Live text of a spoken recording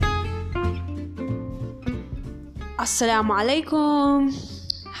Assalamu alaikum.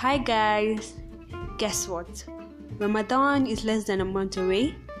 Hi guys. Guess what? Ramadan is less than a month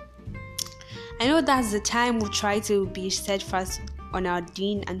away. I know that's the time we try to be steadfast on our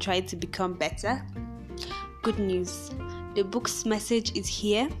deen and try to become better. Good news. The book's message is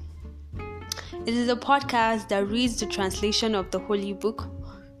here. It is a podcast that reads the translation of the Holy Book,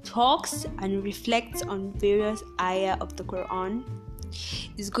 talks and reflects on various ayah of the Quran.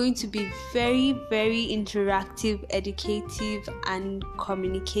 It's going to be very, very interactive, educative and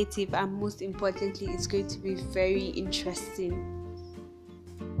communicative, and most importantly, it's going to be very interesting.